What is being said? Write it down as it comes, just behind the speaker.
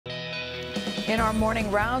In our morning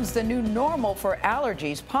rounds, the new normal for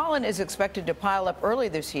allergies. Pollen is expected to pile up early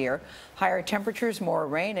this year. Higher temperatures, more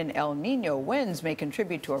rain, and El Niño winds may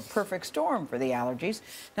contribute to a perfect storm for the allergies.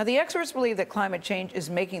 Now, the experts believe that climate change is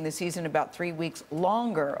making the season about 3 weeks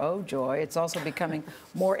longer. Oh, joy. It's also becoming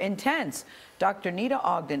more intense. Dr. Neeta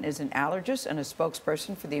Ogden is an allergist and a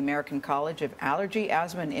spokesperson for the American College of Allergy,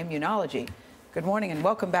 Asthma, and Immunology. Good morning and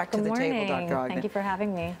welcome back to the table, Dr. Ogden. Thank you for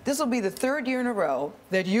having me. This will be the third year in a row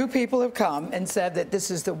that you people have come and said that this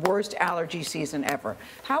is the worst allergy season ever.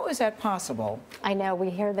 How is that possible? I know we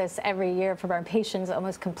hear this every year from our patients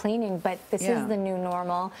almost complaining, but this is the new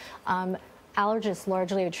normal. Allergists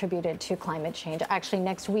largely attributed to climate change. Actually,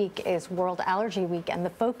 next week is World Allergy Week, and the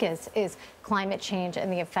focus is climate change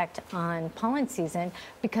and the effect on pollen season,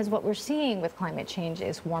 because what we're seeing with climate change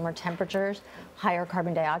is warmer temperatures, higher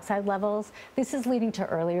carbon dioxide levels. This is leading to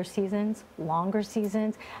earlier seasons, longer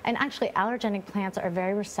seasons, and actually allergenic plants are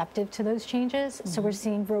very receptive to those changes. So we're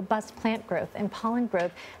seeing robust plant growth and pollen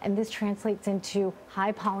growth, and this translates into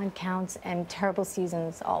high pollen counts and terrible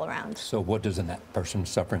seasons all around. So what does a person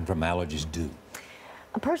suffering from allergies do?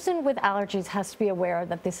 A person with allergies has to be aware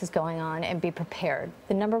that this is going on and be prepared.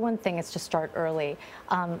 The number one thing is to start early.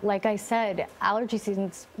 Like I said, allergy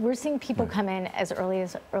seasons, we're seeing people come in as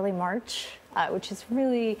early March, which is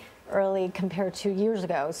really early compared to years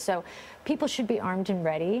ago. So people should be armed and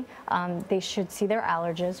ready. They should see their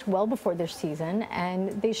allergist well before their season,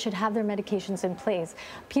 and they should have their medications in place.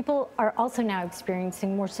 People are also now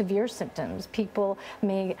experiencing more severe symptoms. People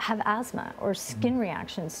may have asthma or skin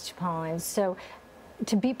reactions to pollen. So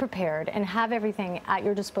to be prepared and have everything at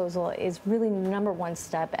your disposal is really the number one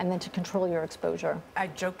step, and then to control your exposure. I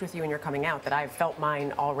joked with you when you're coming out that I've felt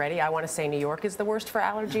mine already. I want to say New York is the worst for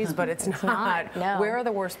allergies, but it's not. No. Where are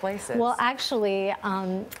the worst places? Well, actually,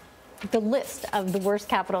 the list of the worst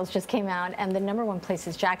capitals just came out, and the number one place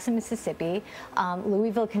is Jackson, Mississippi,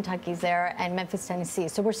 Louisville, Kentucky's there, and Memphis, Tennessee.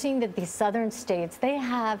 So we're seeing that these southern states, they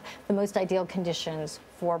have the most ideal conditions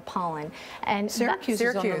for pollen. And Syracuse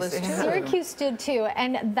is on the list too. Syracuse did too,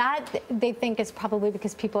 and that they think is probably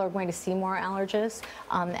because people are going to see more allergists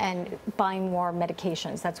and buying more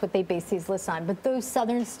medications. That's what they base these lists on. But those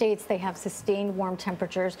southern states, they have sustained warm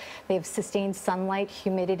temperatures, they have sustained sunlight,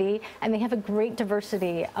 humidity, and they have a great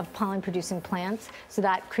diversity of pollen-producing plants. So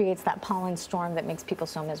that creates that pollen storm that makes people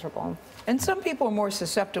so miserable. And some people are more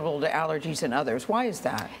susceptible to allergies than others. Why is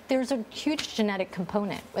that? There's a huge genetic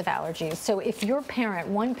component with allergies. So if your parent,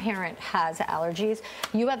 one parent has allergies,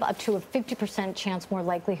 you have up to a 50% chance more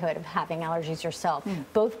likelihood of having allergies yourself.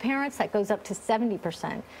 Both parents, that goes up to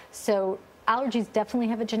 70%. So allergies definitely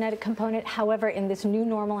have a genetic component. However, in this new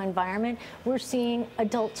normal environment, we're seeing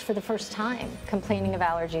adults for the first time complaining of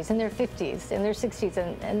allergies in their 50s, in their 60s,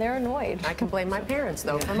 and they're annoyed. I can blame my parents,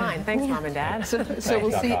 though, for mine. Thanks, Mom and Dad. So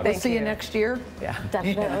we'll see you next year? Yeah.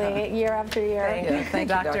 Definitely, year after year. Thank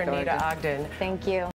you, Dr. Neeta Ogden. Thank you.